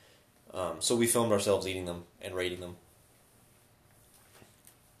 So we filmed ourselves eating them and rating them.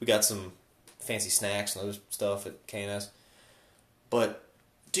 We got some fancy snacks and other stuff at K&S. But,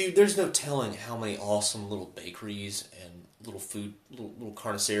 dude, there's no telling how many awesome little bakeries and little food, little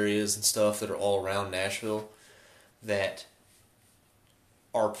carnicerias and stuff that are all around Nashville that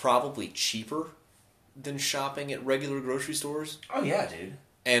are probably cheaper than shopping at regular grocery stores. Oh, yeah, dude.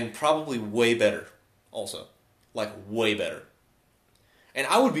 And probably way better, also. Like, way better. And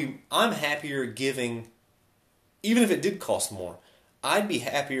I'm happier giving, even if it did cost more, I'd be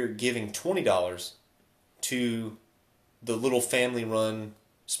happier giving $20 to the little family-run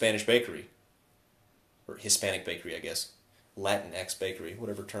Spanish bakery. Or Hispanic bakery, I guess. Latinx bakery,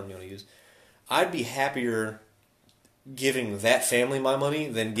 whatever term you want to use. I'd be happier giving that family my money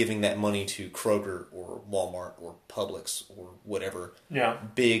than giving that money to Kroger or Walmart or Publix or whatever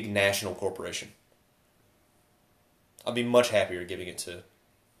big national corporation. I'd be much happier giving it to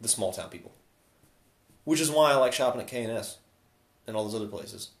the small town people. Which is why I like shopping at K&S and all those other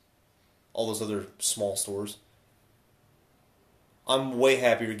places. All those other small stores. I'm way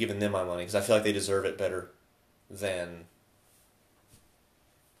happier giving them my money because I feel like they deserve it better than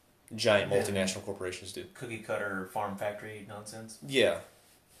giant multinational corporations do. Cookie cutter farm factory nonsense. Yeah.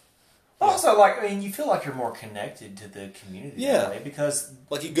 Also, like, I mean, you feel like you're more connected to the community that way because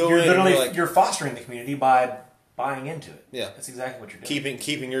like you go you're in literally and you're fostering the community by buying into it. Yeah. That's exactly what you're doing.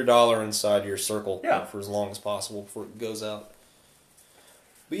 Keeping your dollar inside your circle for as long as possible before it goes out.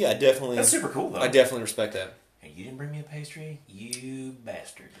 But yeah, definitely. That's super cool, though. I definitely respect that. Hey, you didn't bring me a pastry? You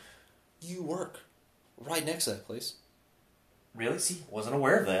bastard. You work right next to that place. Really? See, wasn't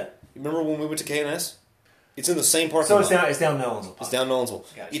aware of that. You remember when we went to K&S? It's in the same parking lot. So it's down Nolensville. It's down Nolensville.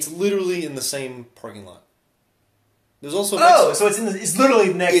 Gotcha. It's literally in the same parking lot. There's also so it's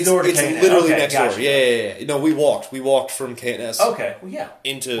literally next door to K&S. It's literally next door. Yeah. No, we walked from K&S. Okay, well, yeah.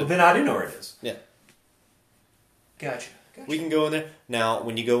 Well, then I do know where it is. Yeah. Gotcha. We can go in there. Now,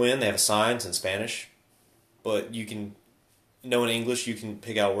 when you go in, they have signs in Spanish, but you can, knowing English, you can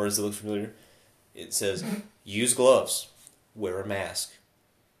pick out words that look familiar. It says, use gloves, wear a mask,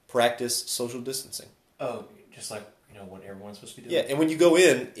 practice social distancing. Oh, just like, what everyone's supposed to be doing? Yeah, and when you go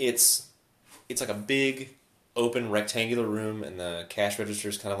in, it's like a big, open, rectangular room, and the cash register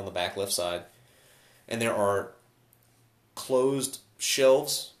is kind of on the back left side. And there are closed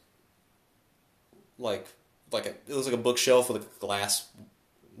shelves, it looks like a bookshelf with a glass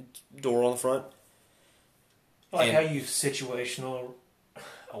door on the front. Like how you situational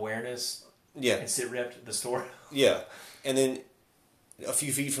awareness and sit-repped the store? Yeah. And then a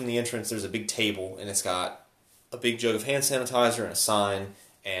few feet from the entrance, there's a big table, and it's got a big jug of hand sanitizer and a sign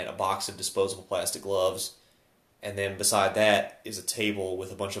and a box of disposable plastic gloves. And then beside that is a table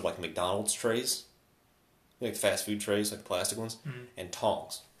with a bunch of, McDonald's trays, like fast food trays, like the plastic ones, and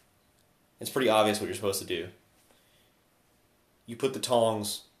tongs. It's pretty obvious what you're supposed to do. You put the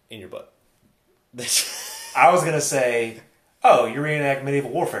tongs in your butt. I was going to say, you reenact medieval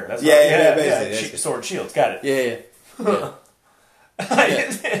warfare. That's basically. Sword shields, got it. Yeah.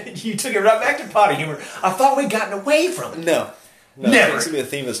 You took it right back to potty humor. I thought we'd gotten away from it. No. Never. It's going to be the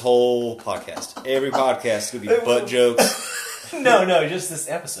theme of this whole podcast. Every podcast is going to be butt jokes. No, just this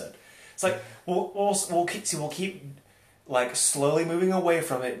episode. It's like, we'll keep slowly moving away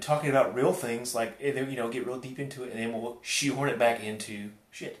from it, talking about real things, get real deep into it, and then we'll shoehorn it back into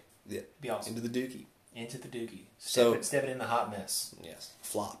shit. Yeah. It'd be awesome. Into the dookie. Step it in the hot mess. Yes.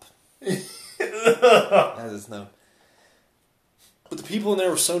 Flop. As it's known. But the people in there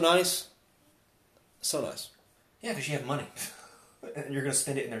were so nice. So nice. Yeah, because you have money. And you're going to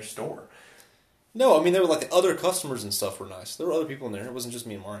spend it in their store. No, I mean, there were the other customers and stuff were nice. There were other people in there. It wasn't just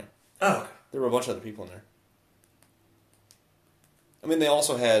me and Mari. Oh, okay. There were a bunch of other people in there. I mean, they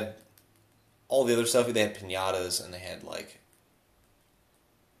also had all the other stuff. They had piñatas, and they had, like,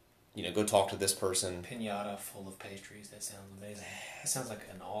 you know, go talk to this person. Pinata full of pastries. That sounds amazing. That sounds like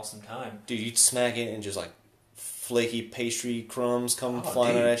an awesome time. Dude, you'd smack it and just, like, flaky pastry crumbs come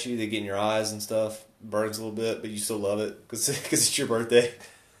flying out at you. They get in your eyes and stuff. Burns a little bit, but you still love it because it's your birthday.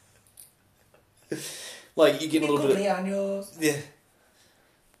 Like, you get a little bit of... Yeah.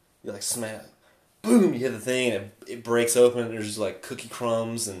 You, like, smack. Boom! You hit the thing, and it breaks open, and there's just, like, cookie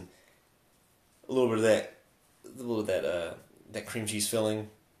crumbs and a little bit of that cream cheese filling.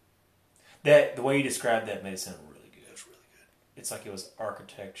 The way you described that made it sound really good. It was really good. It's like it was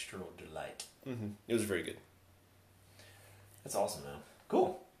architectural delight. Mm-hmm. It was very good. That's awesome, man.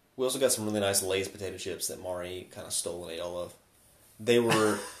 Cool. We also got some really nice Lay's potato chips that Mari kind of stole and ate all of. They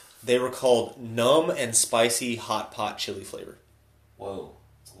were called numb and spicy hot pot chili flavor. Whoa,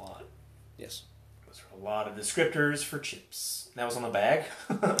 that's a lot. Yes. Those are a lot of descriptors for chips. That was on the bag?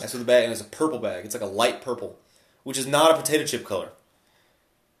 That's what the bag, and it's a purple bag. It's like a light purple, which is not a potato chip color.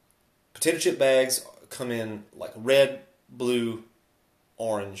 Potato chip bags come in like red, blue,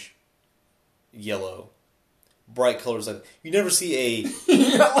 orange, yellow, bright colors. Like you never see a...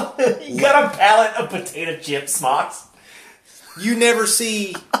 You got a pallet of potato chip smocks? You never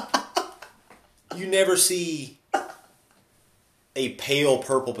see a pale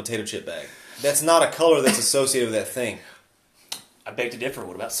purple potato chip bag. That's not a color that's associated with that thing. I beg to differ.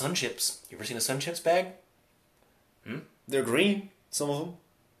 What about Sun Chips? You ever seen a Sun Chips bag? They're green, some of them.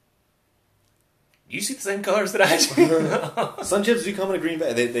 You see the same colors that I do. Sun Chips do come in a green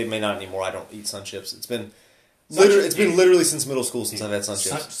bag. They may not anymore. I don't eat Sun Chips. It's been literally since middle school since I've had Sun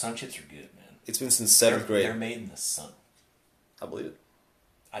Chips. Sun Chips are good, man. It's been since 7th grade. They're made in the sun. I believe it.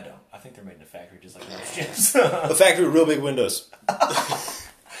 I don't. I think they're made in a factory just like most chips. A factory with real big windows.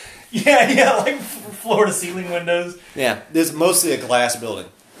 Yeah, like floor-to-ceiling windows. Yeah, there's mostly a glass building.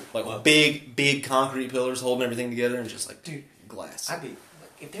 Like big concrete pillars holding everything together and just like, dude, glass. I'd be...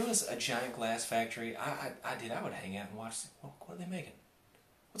 If there was a giant glass factory, I would hang out and watch. What are they making?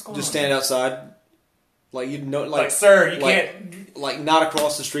 What's going on? Just stand outside, like you know, like sir, you can't, like not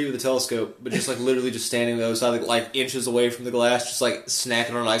across the street with a telescope, but just like literally just standing on the other side, like inches away from the glass, just like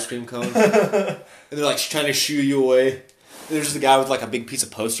snacking on an ice cream cone, and they're like trying to shoo you away. And there's just a guy with like a big piece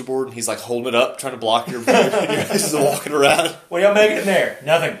of poster board, and he's like holding it up, trying to block your view, and your guys are walking around. What are y'all making in there?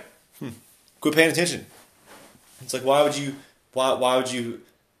 Nothing. Quit paying attention. It's like why would you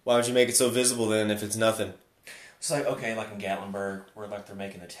make it so visible then if it's nothing? It's like, okay, like in Gatlinburg, where like they're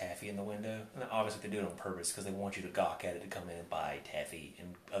making a taffy in the window. And obviously they do it on purpose because they want you to gawk at it to come in and buy taffy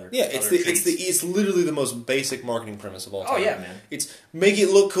and other treats. It's literally the most basic marketing premise of all time. Oh yeah, man. It's make it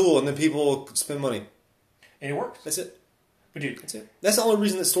look cool and then people spend money. And it works. That's it. But dude, that's it. That's the only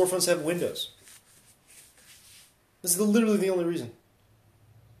reason that storefronts have windows. This is literally the only reason.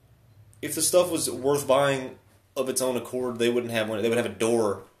 If the stuff was worth buying of its own accord, they wouldn't have one. They would have a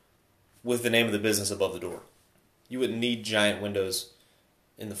door with the name of the business above the door. You wouldn't need giant windows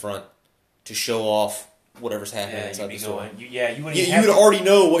in the front to show off whatever's happening inside the store. You would already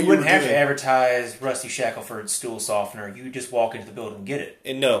know what you were doing. You wouldn't have to advertise Rusty Shackelford's stool softener. You would just walk into the building and get it.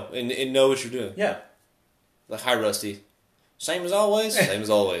 And know what you're doing. Yeah. Like, hi, Rusty. Same as always? Same as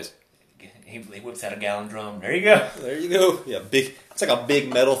always. He whips out a gallon drum. There you go. There you go. Yeah, big. It's like a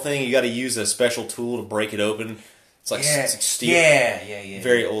big metal thing. You got to use a special tool to break it open. It's like steel. Yeah.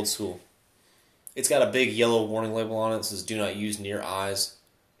 Very old school. It's got a big yellow warning label on it that says "Do not use near eyes."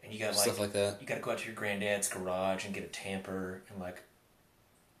 And you got stuff like that. You got to go out to your granddad's garage and get a tamper and like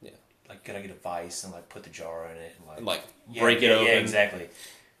gotta get a vise and like put the jar in it and break it open. Yeah, exactly.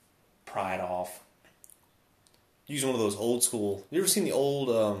 Pry it off. Use one of those old school. You ever seen the old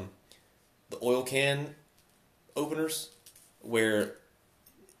the oil can openers where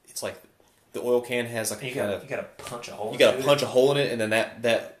it's like the oil can has like you gotta punch a hole. You gotta punch a hole in it, and then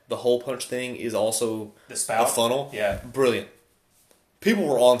that the hole punch thing is also the spout, the funnel. Yeah, brilliant. People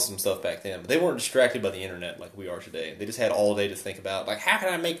were on some stuff back then, but they weren't distracted by the internet like we are today. They just had all day to think about, like, how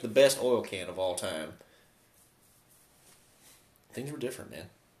can I make the best oil can of all time? Things were different, man.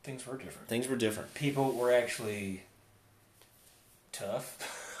 Things were different. Things were different. People were actually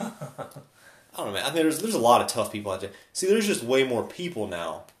tough. I don't know, man. I mean, there's a lot of tough people out there. See, there's just way more people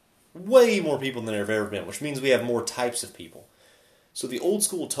now. Way more people than there have ever been, which means we have more types of people. So the old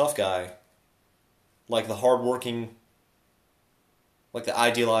school tough guy, like the hardworking, like the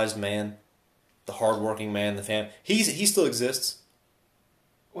idealized man, the hardworking man, the fan, he still exists.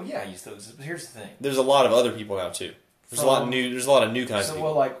 Well, yeah, he still exists. But here's the thing: there's a lot of other people now too. There's a lot of new kinds of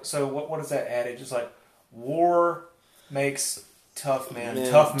people. What is that adage? Just like war makes tough men.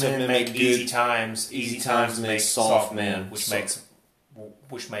 Tough men make easy times. Easy times make soft men, which makes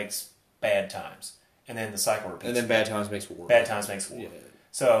which makes bad times, and then the cycle repeats. And then bad times makes war. Bad times makes war. Yeah.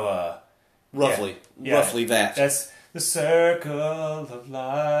 So roughly that. That's the circle of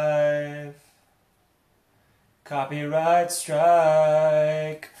life. Copyright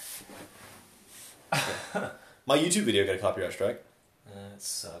strike. My YouTube video got a copyright strike. That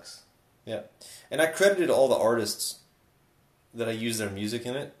sucks. Yeah. And I credited all the artists that I used their music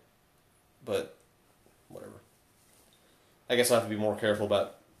in it, but whatever. I guess I have to be more careful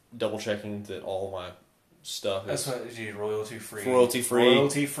about double checking that all my stuff is... That's what, dude, royalty free. Royalty free.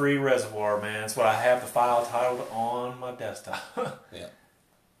 Royalty free reservoir, man. That's what I have the file titled on my desktop. Yeah.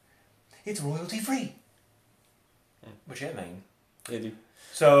 It's royalty free. Which that mean? Yeah, dude.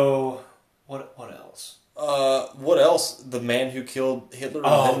 So, what else? What else? The man who killed Hitler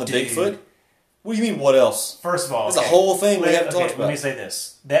and the dude. Bigfoot? What do you mean, what else? First of all, there's a whole thing we haven't talked about. Let me say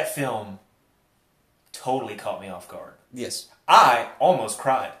this. That film totally caught me off guard. Yes. I almost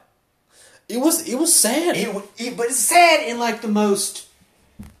cried. It was sad. But it's sad in like the most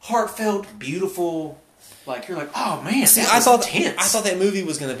heartfelt, beautiful, like you're like, oh man, I thought that movie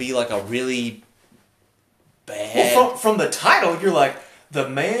was going to be like a really bad... Well, from the title, you're like, the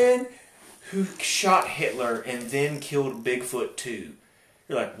man who shot Hitler and then killed Bigfoot too.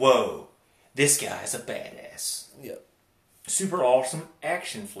 You're like, whoa, this guy's a badass. Yep. Super awesome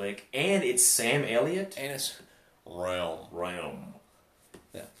action flick, and it's Sam Elliott. And it's Realm.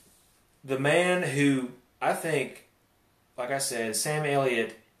 Yeah. The man who, I think, like I said, Sam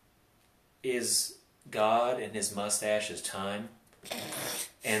Elliott is God and his mustache is time.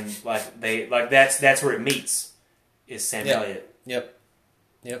 And that's where it meets. Is Sam Elliott. Yep.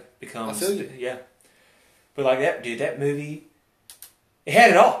 Becomes I feel you. Yeah. But like that dude, that movie, it had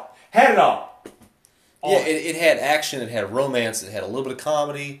it all. Yeah, it had action, it had romance, it had a little bit of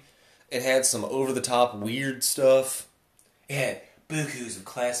comedy, it had some over-the-top weird stuff. It had bukus of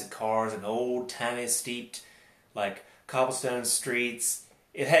classic cars and old-timey steeped, like, cobblestone streets.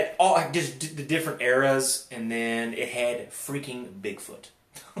 It had all, like, just the different eras, and then it had freaking Bigfoot.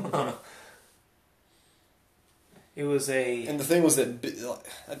 It was a... And the thing was that...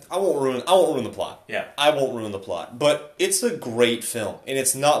 I won't ruin the plot. Yeah. I won't ruin the plot. But it's a great film, and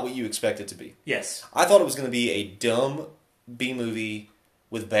it's not what you expect it to be. Yes. I thought it was going to be a dumb B-movie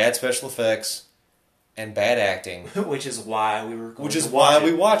with bad special effects and bad acting. Which is why we were going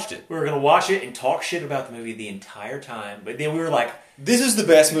we watched it. We were going to watch it and talk shit about the movie the entire time. But then we were like... This is the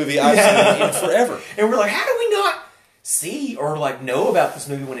best movie I've seen in forever. And we're like, how do we not see or like know about this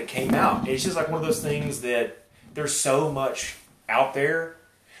movie when it came out? It's just like one of those things that... There's so much out there.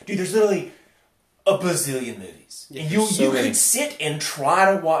 Dude, there's literally a bazillion movies. Yeah, and you could sit and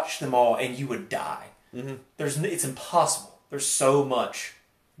try to watch them all and you would die. Mm-hmm. It's impossible. There's so much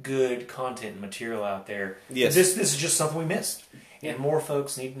good content and material out there. Yes. This is just something we missed. And more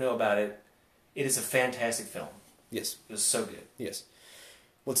folks need to know about it. It is a fantastic film. Yes. It was so good. Yes.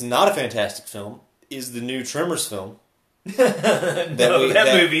 What's not a fantastic film is the new Tremors film.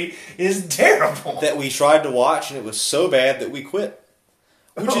 that movie is terrible. That we tried to watch and it was so bad that we quit.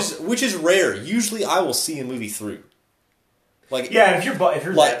 Which is rare. Usually I will see a movie through. Like if you're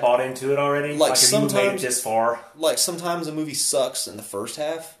that bought into it already, like if you made it this far. Like sometimes a movie sucks in the first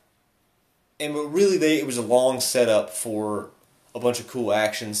half, and but really it was a long setup for a bunch of cool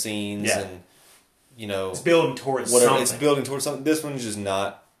action scenes and it's building towards something. It's building towards something. This one's just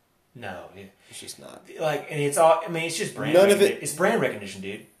not. No, it's just not. Like, and it's all. I mean, it's just brand. It's brand recognition,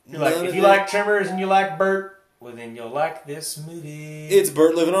 dude. You're like, if you like Tremors and you like Bert, well, then you'll like this movie. It's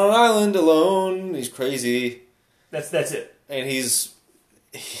Bert living on an island alone. He's crazy. That's it. And he's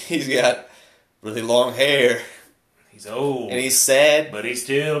got really long hair. He's old. And he's sad. But he's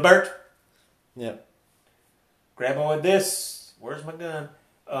still Bert. Yep. Grab on with this. Where's my gun?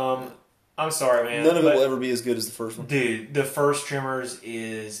 I'm sorry, man. None of it will ever be as good as the first one. Dude, the first Tremors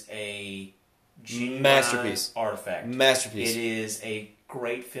is a masterpiece. Artifact. Masterpiece. It is a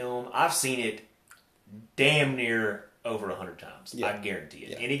great film. I've seen it damn near over 100 times. Yeah. I guarantee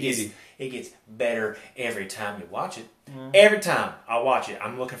it. Yeah. And it gets better every time you watch it. Mm. Every time I watch it,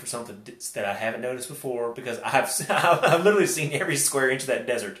 I'm looking for something that I haven't noticed before because I've literally seen every square inch of that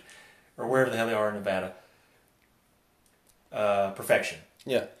desert or wherever the hell they are in Nevada. Perfection.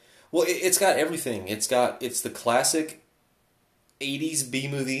 Yeah. Well, it's got everything. It's the classic 80s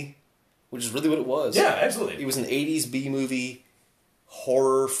B-movie, which is really what it was. Yeah, absolutely. It was an 80s B-movie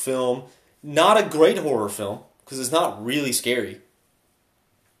horror film. Not a great horror film, because it's not really scary.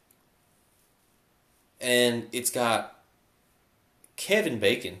 And it's got Kevin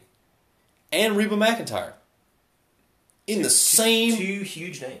Bacon and Reba McEntire in the same... Two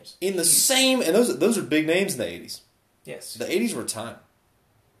huge names. In the same... And those are big names in the 80s. Yes. The 80s were a time.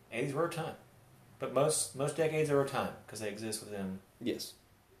 80s were a time. But most decades are a time because they exist within Yes.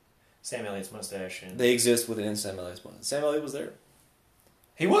 Sam Elliott's mustache. And They exist within Sam Elliott's mustache. Sam Elliott was there.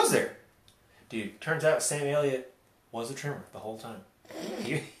 he was there. Dude, turns out Sam Elliott was a trimmer the whole time.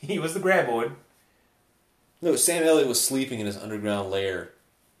 He was the graboid. No, Sam Elliott was sleeping in his underground lair,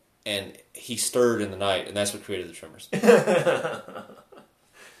 and he stirred in the night, and that's what created the tremors.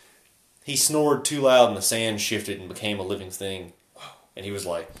 He snored too loud, and the sand shifted and became a living thing, and he was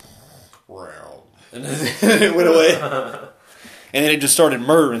like, "Wow," and then it went away, and then it just started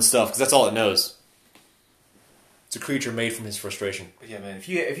murdering stuff because that's all it knows. It's a creature made from his frustration. But yeah, man, if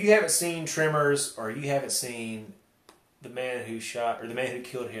you haven't seen Tremors or you haven't seen the man who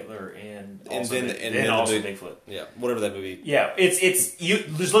killed Hitler and then also Bigfoot. Yeah, whatever that movie. Yeah, it's you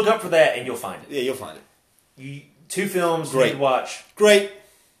just look up for that and you'll find it. Yeah, you'll find it. 2 films Great. you need to watch. Great,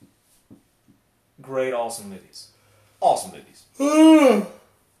 Awesome movies. Awesome movies. Oh,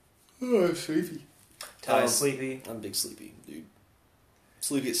 I'm sleepy. Ty's sleepy. I'm big sleepy, dude.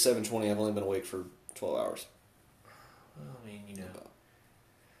 Sleepy at 7:20. I've only been awake for 12 hours. Well, I mean,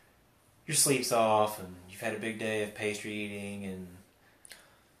 your sleep's off, and you've had a big day of pastry eating, and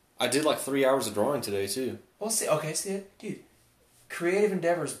I did like 3 hours of drawing today too. well, see it, dude. Creative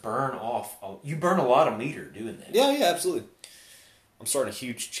endeavors burn off. You burn a lot of meter doing that. Yeah, absolutely. I'm starting a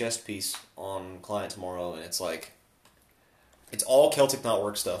huge chest piece on client tomorrow, and it's all Celtic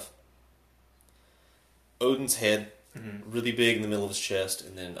knotwork stuff. Odin's head, really big in the middle of his chest,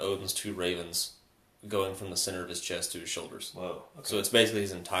 and then Odin's 2 ravens going from the center of his chest to his shoulders. Whoa. Okay. So it's basically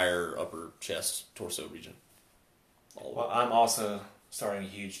his entire upper chest, torso region. Well, I'm also starting a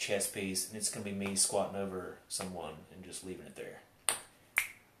huge chest piece, and it's going to be me squatting over someone and just leaving it there.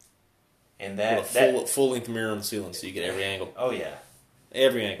 And With a full-length mirror on the ceiling, so you get every angle. Oh, yeah.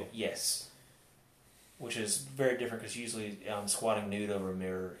 Every angle. Yes. Which is very different because usually I'm squatting nude over a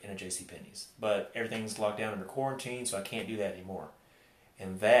mirror in a JCPenney's. But everything's locked down under quarantine, so I can't do that anymore.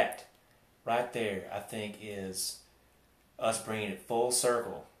 And that, right there, I think is us bringing it full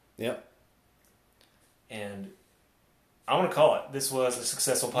circle. Yep. And I want to call it. This was a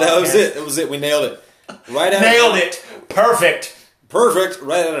successful podcast. That was it. That was it. We nailed it. Nailed it. Perfect. Perfect.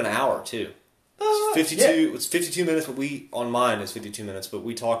 Right at an hour, too. 52. Yeah. It's 52 minutes, but on mine it's 52 minutes, but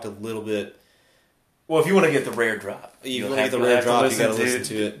we talked a little bit. Well, if you want to get the rare drop, You got to listen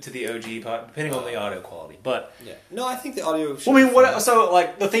to it. To the OG pod, depending on the audio quality. But yeah. No, I think the audio well, I mean, so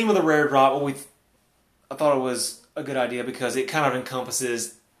like the theme of the rare drop, I thought it was a good idea because it kind of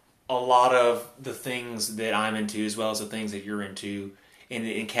encompasses a lot of the things that I'm into as well as the things that you're into, and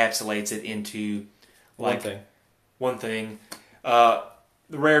it encapsulates it into like one thing. The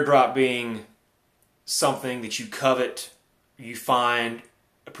rare drop being something that you covet, you find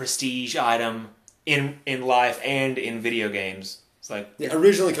a prestige item in life and in video games. It's like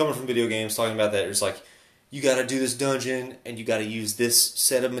originally coming from video games, talking about that, it's like you got to do this dungeon and you got to use this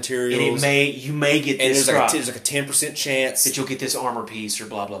set of materials. And you may get this and drop. there's like a 10% chance that you'll get this armor piece or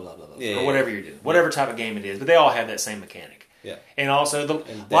blah blah blah blah blah or whatever you're doing, whatever type of game it is. But they all have that same mechanic. Yeah, and also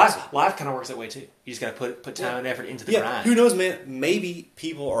life kind of works that way too. You just got to put time and effort into the grind. Who knows, man? Maybe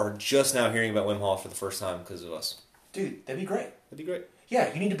people are just now hearing about Wim Hof for the first time because of us. Dude, that'd be great. That'd be great.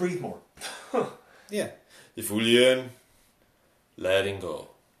 Yeah, you need to breathe more. Yeah, the Fulien, letting go,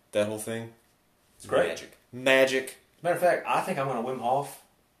 that whole thing. It's great. Magic. Matter of fact, I think I'm going to Wim Hof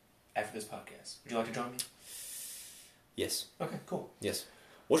after this podcast. Would you like to join me? Yes. Okay, cool. Yes.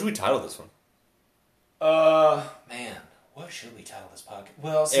 What should we title this one? Man, what should we title this podcast?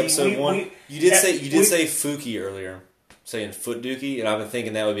 Well, see, episode 1. You did say Fookie earlier, saying Foot Dookie, and I've been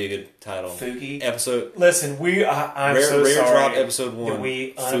thinking that would be a good title. Fookie episode. Listen, I'm rare, so rare sorry drop episode 1. that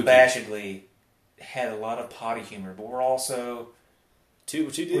we Fookie. unabashedly had a lot of potty humor, but we're also two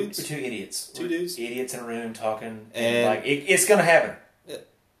dudes. We're 2 idiots. Two dudes. Idiots in a room talking, and like it's gonna happen.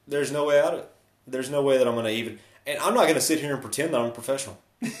 There's no way out of it. There's no way that I'm gonna even, and I'm not gonna sit here and pretend that I'm a professional.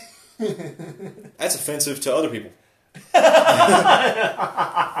 That's offensive to other people. That's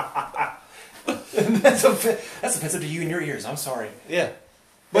offensive to you and your ears. I'm sorry. Yeah.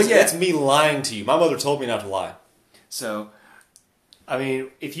 But that's me lying to you. My mother told me not to lie. So, I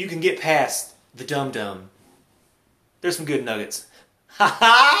mean, if you can get past the dum-dum, there's some good nuggets. Ha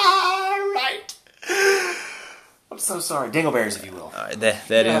ha! Right. I'm so sorry. Dingleberries, if you will. All right, that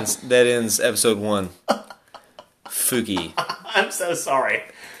ends episode 1. Fookie. I'm so sorry.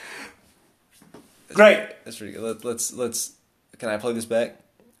 Great. That's pretty good. Let's. Can I play this back?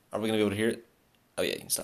 Are we gonna be able to hear it? Oh yeah, you can stop.